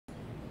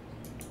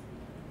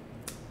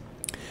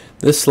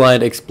This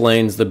slide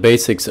explains the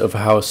basics of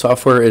how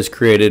software is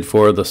created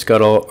for the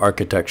SCUTTLE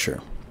architecture.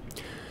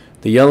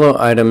 The yellow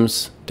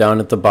items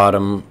down at the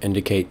bottom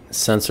indicate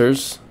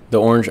sensors,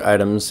 the orange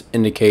items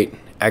indicate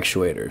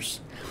actuators,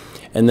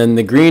 and then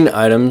the green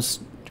items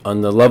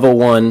on the level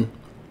 1,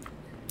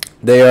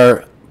 they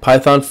are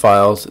Python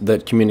files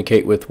that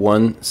communicate with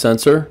one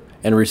sensor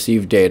and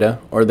receive data,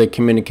 or they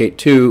communicate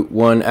to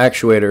one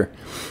actuator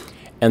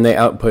and they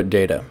output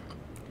data.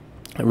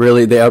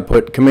 Really, they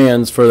output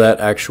commands for that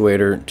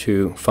actuator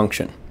to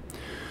function.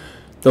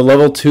 The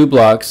level 2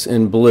 blocks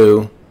in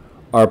blue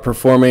are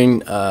performing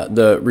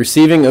the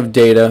receiving of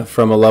data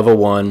from a level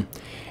 1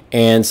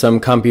 and some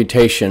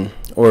computation,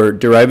 or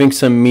deriving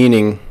some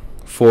meaning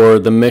for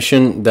the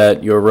mission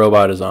that your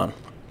robot is on.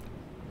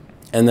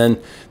 And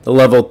then the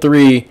level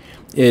 3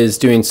 is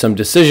doing some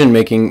decision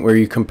making, where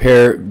you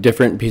compare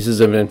different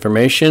pieces of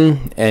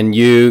information and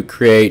you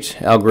create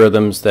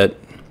algorithms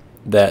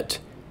that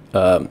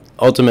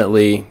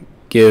ultimately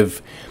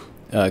give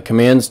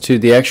commands to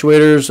the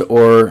actuators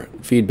or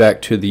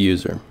feedback to the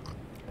user.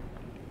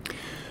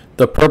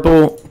 The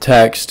purple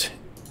text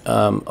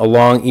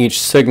along each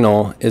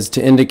signal is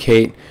to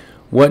indicate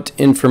what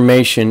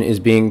information is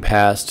being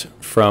passed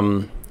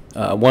from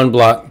one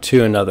block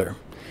to another.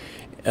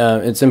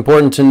 It's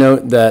important to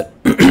note that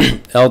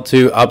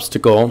L2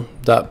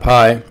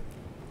 obstacle.py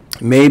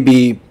may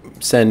be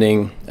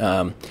sending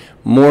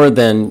more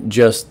than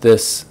just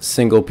this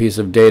single piece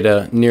of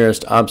data,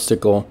 nearest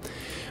obstacle,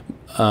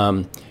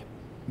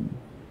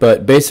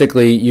 but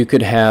basically you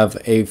could have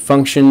a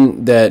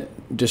function that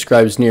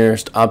describes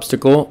nearest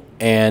obstacle,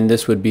 and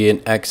this would be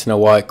an X and a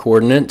Y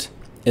coordinate.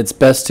 It's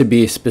best to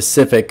be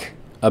specific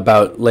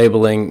about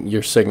labeling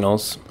your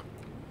signals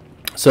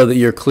so that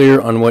you're clear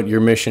on what your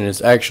mission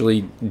is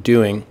actually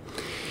doing.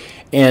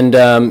 And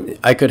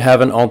I could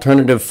have an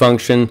alternative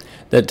function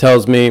that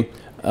tells me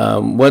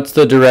what's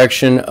the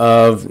direction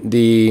of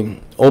the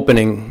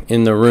opening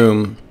in the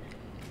room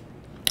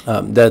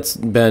that's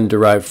been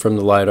derived from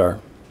the LiDAR.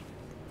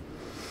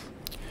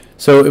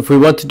 So if we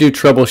want to do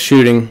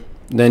troubleshooting,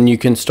 then you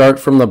can start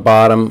from the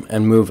bottom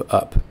and move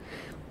up.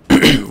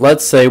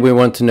 Let's say we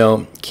want to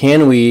know,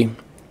 can we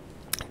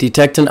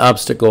detect an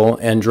obstacle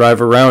and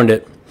drive around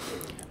it,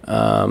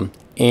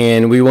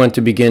 and we want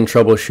to begin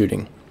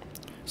troubleshooting.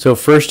 So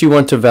first you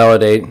want to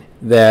validate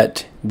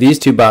that these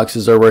two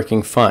boxes are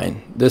working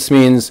fine. This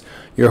means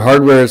your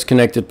hardware is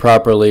connected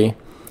properly,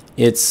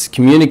 it's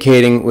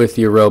communicating with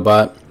your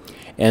robot,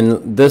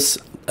 and this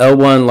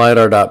L1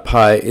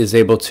 lidar.py is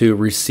able to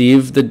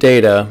receive the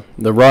data,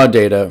 the raw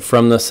data,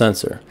 from the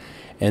sensor.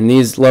 And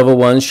these level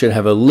 1s should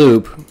have a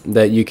loop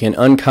that you can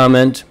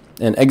uncomment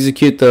and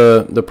execute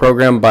the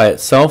program by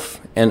itself,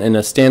 and in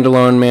a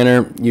standalone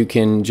manner you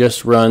can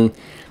just run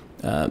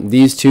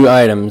these two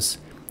items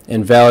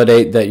and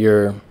validate that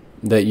your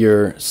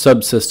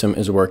subsystem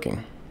is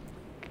working.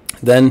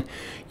 Then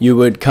you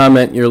would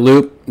comment your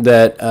loop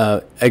that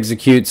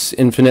executes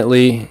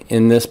infinitely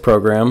in this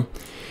program,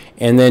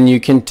 and then you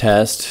can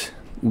test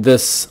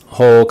this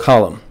whole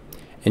column,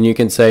 and you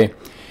can say,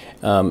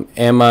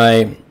 am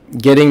I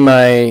getting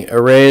my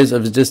arrays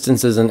of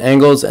distances and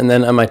angles, and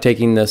then am I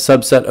taking the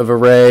subset of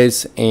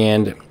arrays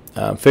and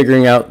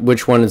figuring out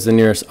which one is the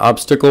nearest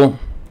obstacle,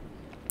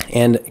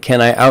 and can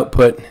I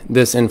output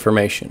this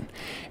information?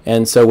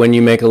 And so when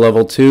you make a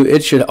level 2,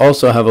 it should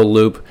also have a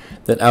loop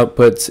that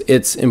outputs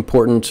its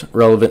important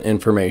relevant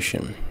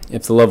information.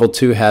 If the level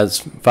 2 has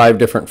 5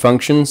 different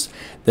functions,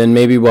 then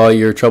maybe while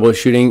you're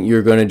troubleshooting,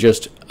 you're going to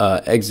just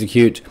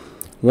execute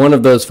one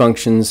of those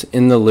functions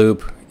in the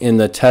loop, in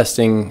the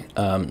testing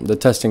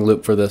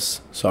loop for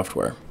this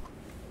software.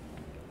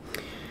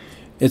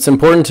 It's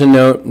important to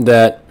note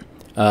that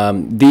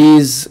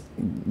these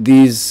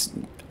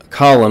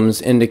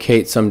columns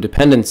indicate some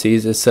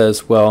dependencies. It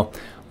says, well,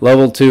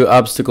 level 2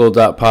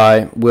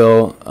 obstacle.py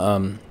will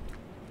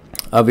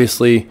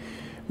obviously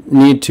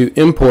need to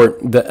import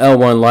the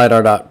L1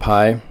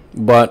 lidar.py,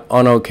 but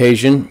on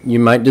occasion you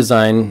might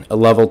design a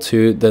level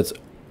 2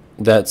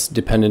 that's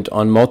dependent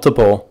on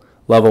multiple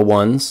level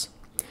 1s,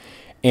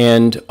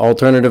 and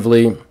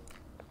alternatively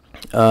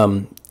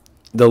the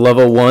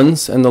level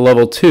 1s and the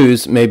level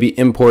 2s may be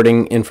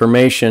importing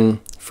information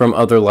from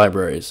other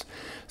libraries.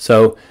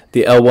 So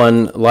the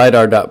L1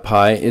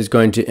 lidar.py is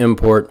going to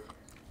import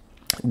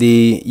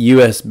the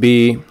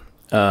USB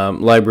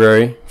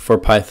library for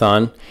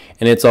Python,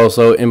 and it's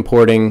also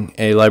importing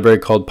a library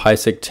called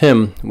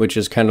PySigTim, which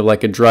is kind of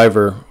like a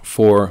driver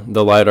for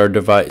the LiDAR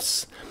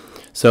device.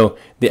 So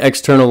the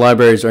external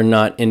libraries are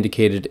not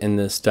indicated in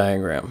this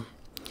diagram.